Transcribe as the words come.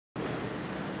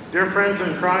Dear friends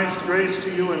in Christ, grace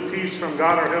to you and peace from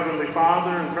God our Heavenly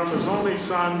Father and from His only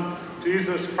Son,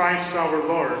 Jesus Christ our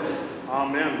Lord.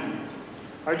 Amen.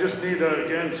 I just need to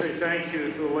again say thank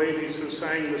you to the ladies who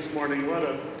sang this morning. What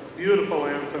a beautiful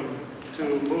anthem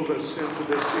to move us into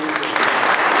this season.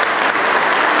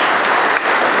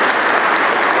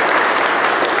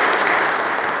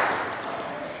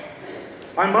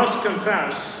 I must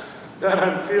confess that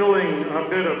I'm feeling a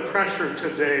bit of pressure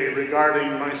today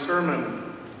regarding my sermon.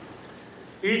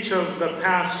 Each of the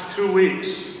past 2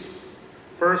 weeks,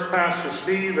 first Pastor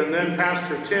Steve and then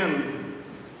Pastor Tim,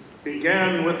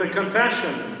 began with a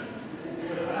confession.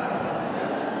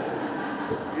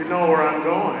 You know where I'm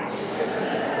going.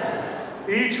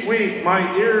 Each week,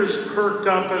 my ears perked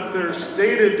up at their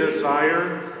stated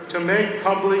desire to make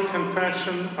public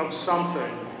confession of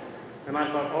something. And I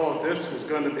thought, oh, this is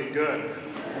going to be good.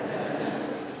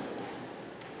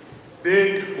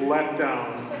 Big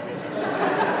letdown.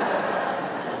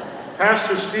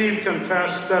 Pastor Steve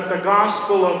confessed that the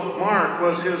Gospel of Mark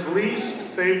was his least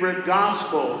favorite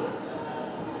gospel.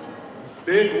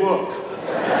 Big whoop.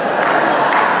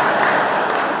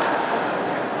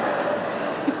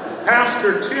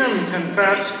 Pastor Tim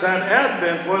confessed that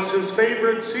Advent was his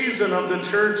favorite season of the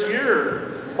church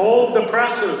year. Hold the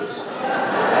presses.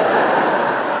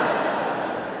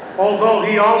 Although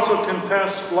he also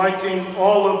confessed liking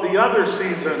all of the other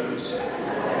seasons.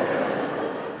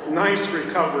 Nice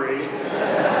recovery.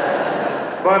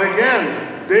 But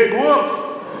again, big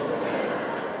whoop.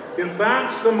 If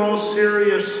that's the most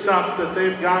serious stuff that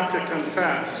they've got to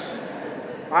confess,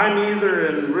 I'm either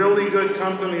in really good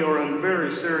company or in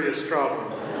very serious trouble.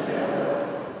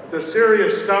 The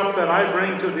serious stuff that I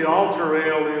bring to the altar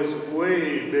rail is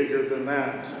way bigger than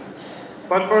that.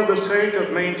 But for the sake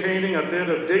of maintaining a bit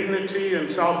of dignity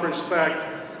and self-respect,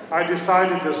 I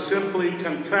decided to simply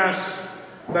confess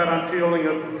that I'm feeling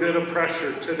a bit of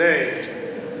pressure today,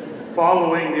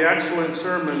 following the excellent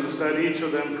sermons that each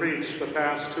of them preached the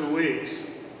past 2 weeks.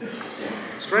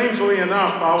 Strangely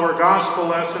enough, our gospel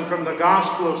lesson from the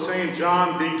Gospel of St.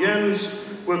 John begins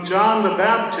with John the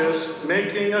Baptist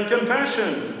making a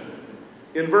confession.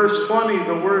 In verse 20,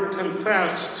 the word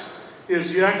confessed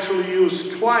is actually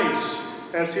used twice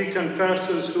as he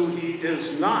confesses who he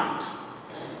is not.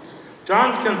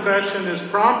 John's confession is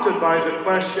prompted by the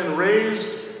question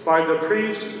raised by the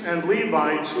priests and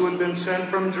Levites who had been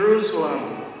sent from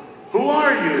Jerusalem. Who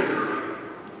are you?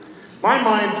 My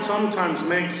mind sometimes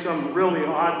makes some really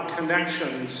odd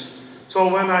connections. So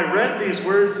when I read these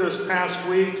words this past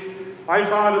week, I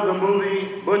thought of the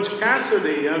movie Butch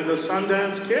Cassidy and the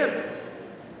Sundance Kid.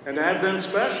 An Advent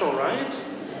special, right?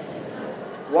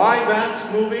 Why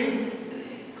that movie?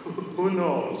 Who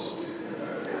knows?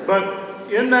 But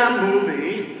in that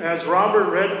movie, as Robert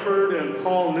Redford and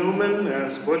Paul Newman,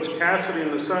 as Butch Cassidy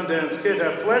and the Sundance Kid,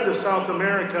 have fled to South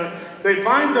America, they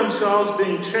find themselves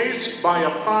being chased by a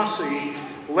posse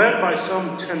led by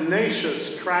some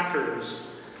tenacious trackers.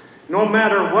 No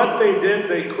matter what they did,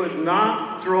 they could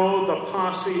not throw the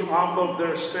posse off of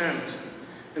their scent.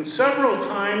 And several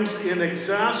times in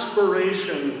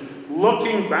exasperation,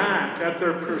 looking back at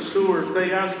their pursuers,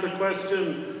 they asked the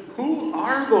question, who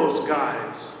are those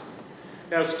guys?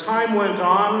 As time went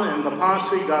on and the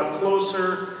posse got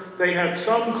closer, they had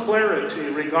some clarity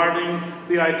regarding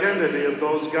the identity of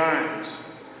those guys.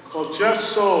 Well,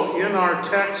 just so in our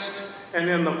text and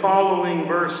in the following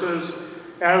verses,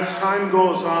 as time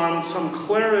goes on, some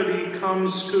clarity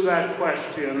comes to that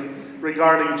question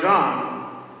regarding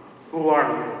John. Who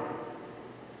are you?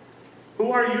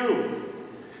 Who are you?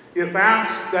 If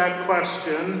asked that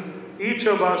question, each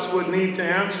of us would need to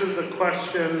answer the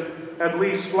question at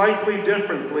least slightly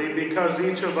differently because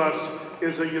each of us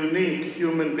is a unique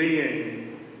human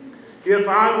being. If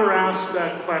I were asked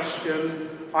that question,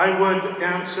 I would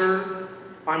answer,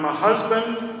 I'm a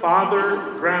husband,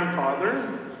 father,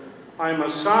 grandfather. I'm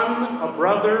a son, a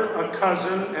brother, a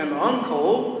cousin, an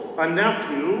uncle, a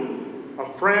nephew,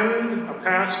 a friend, a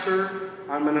pastor.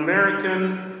 I'm an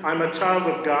American. I'm a child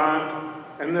of God.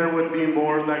 And there would be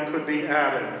more that could be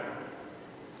added.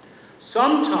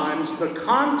 Sometimes the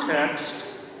context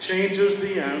changes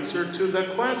the answer to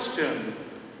the question.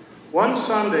 One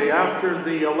Sunday after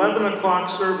the 11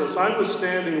 o'clock service, I was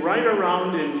standing right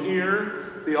around in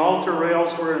here. The altar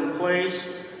rails were in place,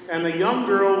 and a young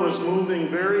girl was moving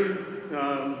very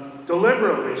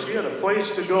deliberately. She had a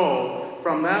place to go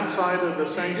from that side of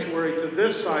the sanctuary to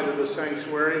this side of the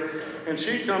sanctuary, and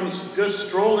she comes just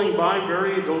strolling by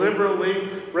very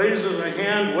deliberately, raises a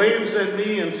hand, waves at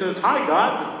me, and says, "Hi,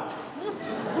 God."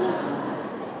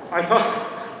 I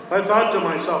thought to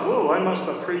myself, whoa, I must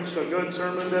have preached a good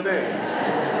sermon today.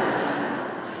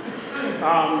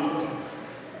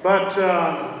 But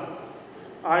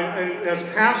as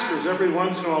pastors, every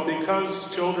once in a while,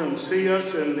 because children see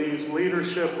us in these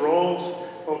leadership roles,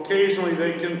 occasionally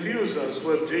they confuse us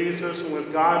with Jesus and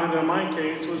with God, and in my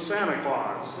case, with Santa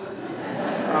Claus.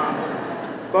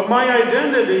 But my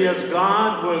identity as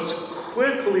God was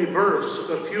quickly burst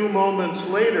a few moments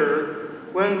later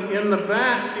when in the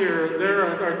back here there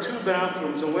are two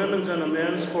bathrooms, a women's and a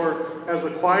men's, for as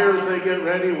the choirs they get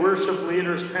ready, worship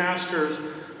leaders, pastors.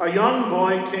 A young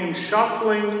boy came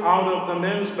shuffling out of the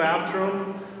men's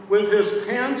bathroom with his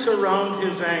pants around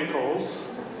his ankles,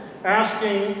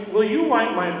 asking, "Will you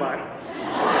wipe my butt?"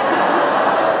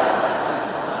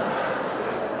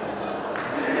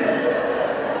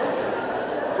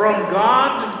 From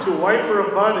God to wipe her a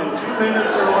butt in 2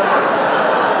 minutes or less.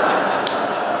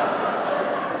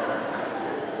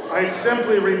 I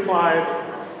simply replied,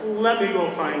 "Let me go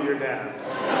find your dad."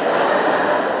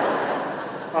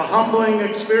 A humbling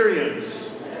experience.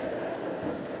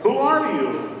 Who are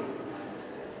you?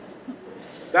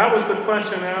 That was the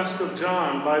question asked of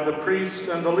John by the priests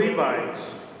and the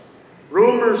Levites.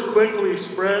 Rumors quickly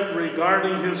spread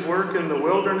regarding his work in the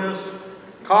wilderness,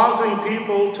 causing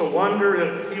people to wonder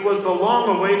if he was the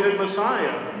long-awaited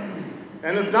Messiah.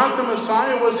 And if not the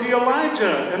Messiah, was he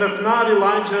Elijah? And if not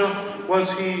Elijah, was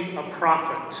he a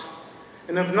prophet?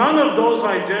 And if none of those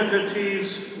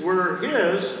identities were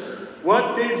his,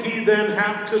 what did he then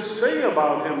have to say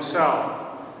about himself?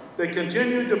 They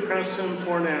continued to press him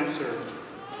for an answer.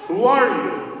 Who are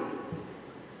you?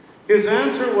 His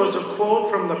answer was a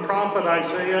quote from the prophet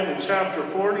Isaiah in chapter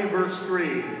 40, verse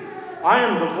 3. "I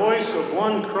am the voice of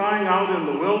one crying out in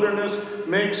the wilderness,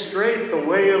 make straight the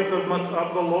way of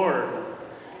the Lord."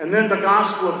 And then the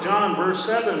Gospel of John, verse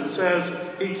 7 says,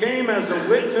 "He came as a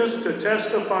witness to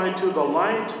testify to the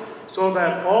light, so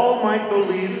that all might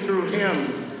believe through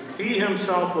him. He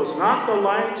himself was not the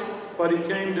light, but he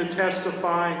came to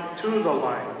testify to the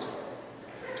light."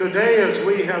 Today, as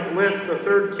we have lit the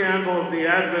third candle of the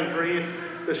Advent wreath,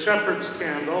 the shepherd's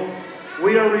candle,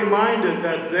 we are reminded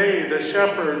that they, the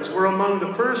shepherds, were among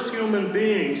the first human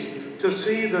beings to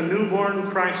see the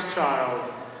newborn Christ child.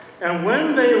 And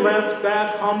when they left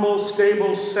that humble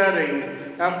stable setting,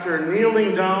 after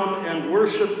kneeling down and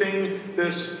worshiping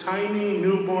this tiny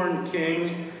newborn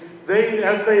king,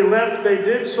 as they left, they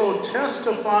did so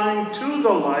testifying to the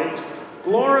light,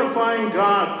 glorifying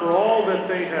God for all that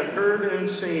they had heard and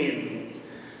seen.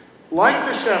 Like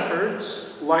the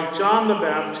shepherds, like John the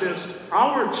Baptist,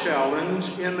 our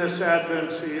challenge in this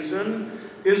Advent season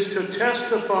is to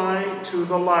testify to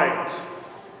the light.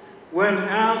 When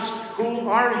asked, "Who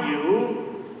are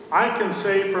you?" I can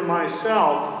say for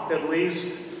myself, at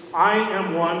least, I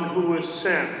am one who is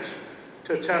sent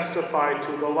to testify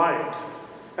to the light.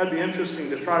 That'd be interesting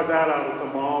to try that out at the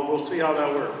mall. We'll see how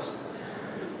that works.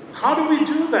 How do we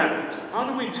do that? How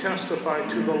do we testify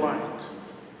to the light?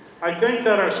 I think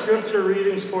that our scripture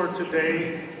readings for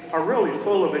today are really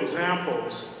full of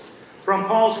examples. From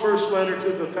Paul's first letter to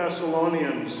the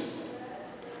Thessalonians,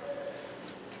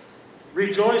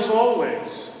 "Rejoice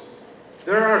always."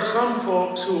 There are some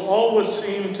folks who always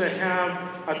seem to have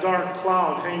a dark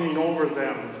cloud hanging over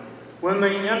them. When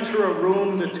they enter a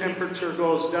room, the temperature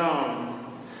goes down.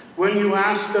 When you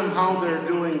ask them how they're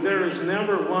doing, there is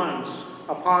never once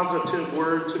a positive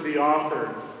word to be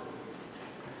offered.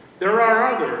 There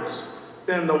are others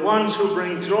than the ones who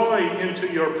bring joy into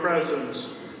your presence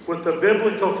with the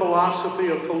biblical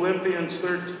philosophy of Philippians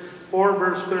 4,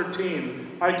 verse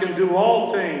 13. "I can do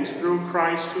all things through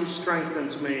Christ who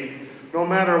strengthens me." No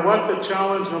matter what the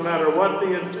challenge, no matter what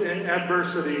the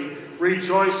adversity,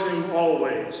 rejoicing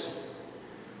always.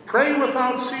 Pray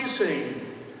without ceasing.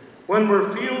 When we're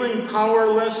feeling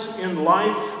powerless in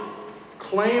life,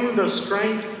 claim the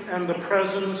strength and the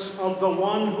presence of the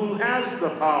one who has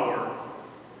the power.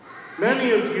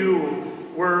 Many of you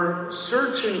were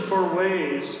searching for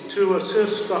ways to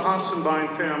assist the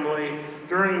Hassenbein family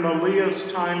during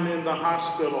Malia's time in the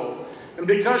hospital. And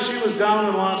because she was down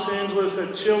in Los Angeles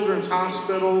at Children's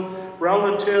Hospital,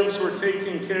 relatives were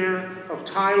taking care of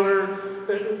Tyler.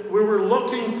 We were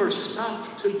looking for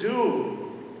stuff to do.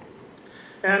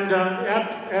 And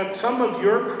at some of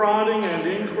your prodding and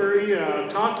inquiry,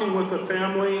 talking with the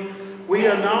family, we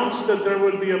announced that there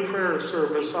would be a prayer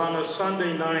service on a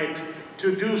Sunday night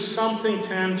to do something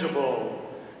tangible.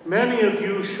 Many of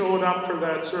you showed up for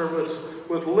that service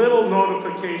with little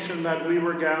notification that we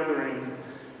were gathering.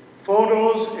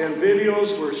 Photos and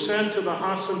videos were sent to the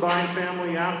Hassenbein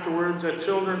family afterwards at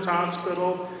Children's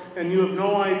Hospital, and you have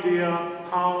no idea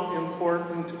how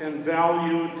important and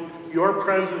valued your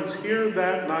presence here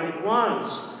that night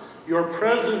was. Your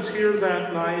presence here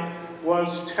that night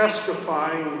was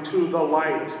testifying to the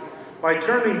light. By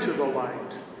turning to the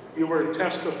light, you were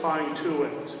testifying to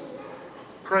it.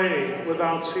 Pray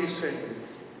without ceasing.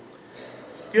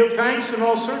 Give thanks in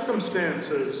all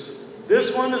circumstances.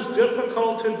 This one is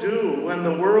difficult to do when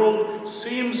the world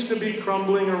seems to be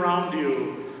crumbling around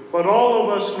you, but all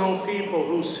of us know people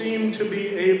who seem to be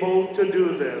able to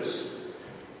do this.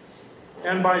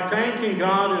 And by thanking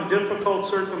God in difficult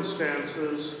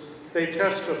circumstances, they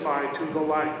testify to the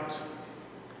light.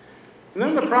 And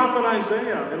then the prophet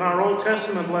Isaiah in our Old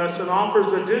Testament lesson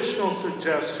offers additional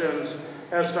suggestions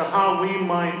as to how we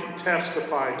might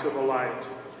testify to the light.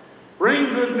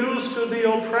 Bring good news to the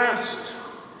oppressed.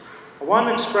 One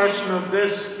expression of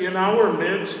this in our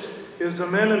midst is the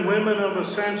men and women of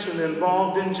Ascension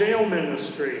involved in jail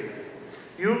ministry.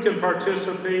 You can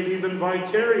participate even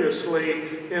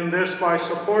vicariously in this by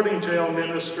supporting jail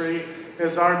ministry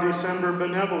as our December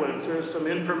benevolence. There's some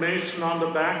information on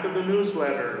the back of the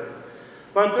newsletter.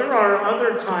 But there are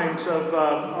other kinds of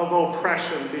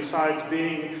oppression besides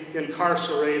being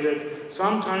incarcerated.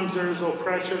 Sometimes there's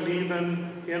oppression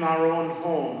even in our own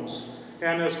homes.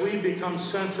 And as we become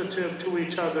sensitive to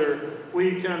each other,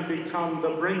 we can become the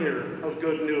bringer of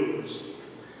good news.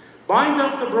 Bind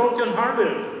up the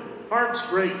brokenhearted. Hearts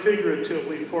break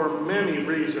figuratively for many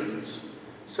reasons.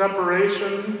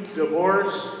 Separation,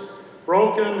 divorce,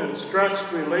 broken and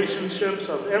stressed relationships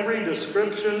of every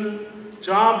description,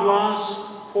 job loss,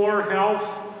 poor health,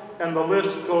 and the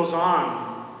list goes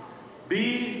on.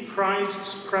 Be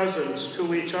Christ's presence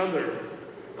to each other.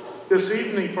 This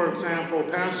evening, for example,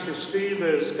 Pastor Steve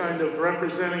is kind of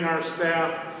representing our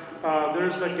staff.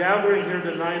 There's a gathering here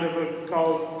tonight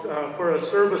for a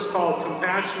service called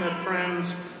Compassionate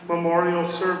Friends Memorial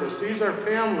Service. These are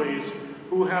families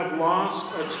who have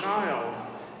lost a child,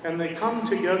 and they come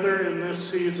together in this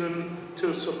season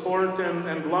to support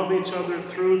and love each other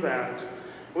through that.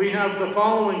 We have the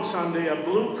following Sunday a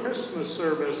Blue Christmas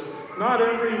service. Not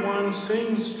everyone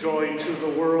sings joy to the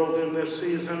world in this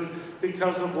season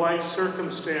because of life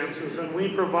circumstances, and we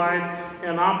provide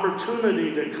an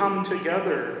opportunity to come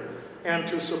together and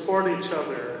to support each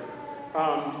other.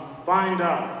 Bind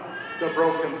up the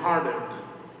brokenhearted.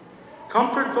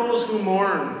 Comfort those who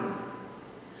mourn.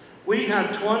 We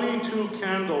had 22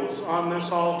 candles on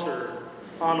this altar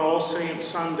on All Saints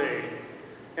Sunday,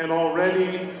 and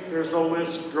already there's a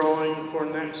list growing for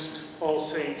next All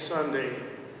Saints Sunday.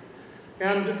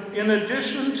 And in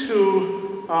addition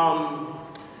to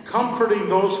comforting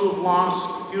those who've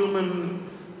lost human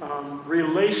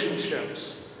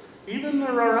relationships, even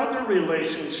there are other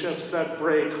relationships that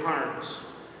break hearts.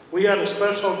 We had a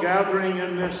special gathering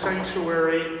in this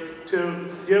sanctuary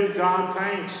to give God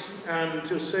thanks and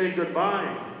to say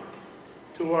goodbye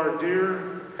to our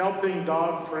dear helping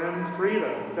dog friend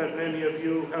Frida that many of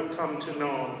you have come to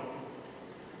know.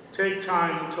 Take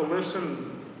time to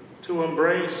listen, to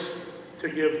embrace, to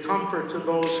give comfort to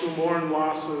those who mourn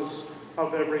losses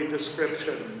of every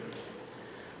description.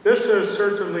 This is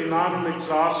certainly not an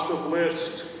exhaustive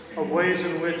list of ways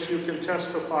in which you can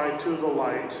testify to the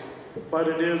light, but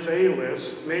it is a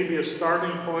list, maybe a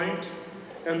starting point,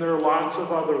 and there are lots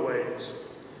of other ways.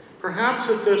 Perhaps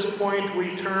at this point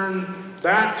we turn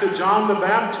back to John the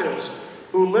Baptist,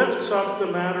 who lifts up the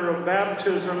matter of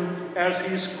baptism as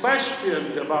he's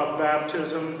questioned about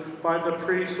baptism by the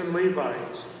priests and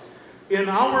Levites. In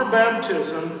our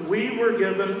baptism, we were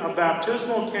given a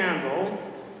baptismal candle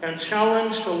and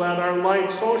challenged to let our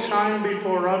light so shine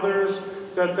before others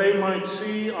that they might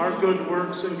see our good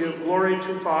works and give glory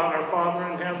to our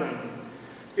Father in heaven.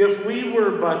 If we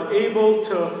were but able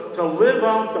to live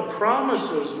out the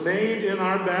promises made in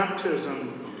our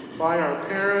baptism by our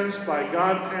parents, by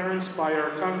godparents, by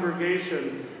our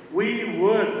congregation, we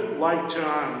would, like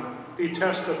John, be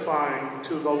testifying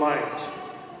to the light.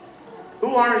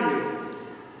 Who are you?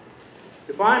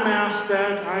 If I'm asked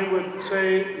that, I would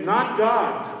say, not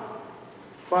God,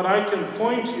 but I can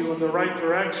point you in the right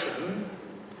direction.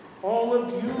 All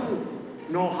of you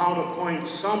know how to point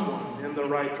someone in the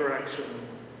right direction.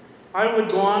 I would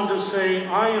go on to say,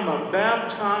 I am a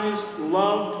baptized,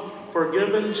 loved,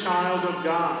 forgiven child of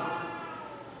God.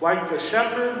 Like the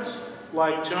shepherds,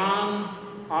 like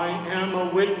John, I am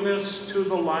a witness to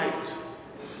the light.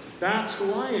 That's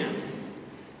who I am.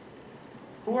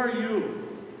 Who are you?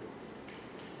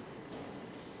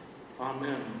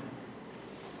 Amen.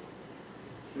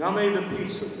 Now may the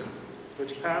peace of God,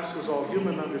 which passes all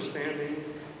human understanding,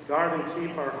 guard and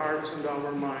keep our hearts and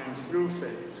our minds through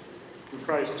faith in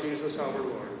Christ Jesus our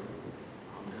Lord.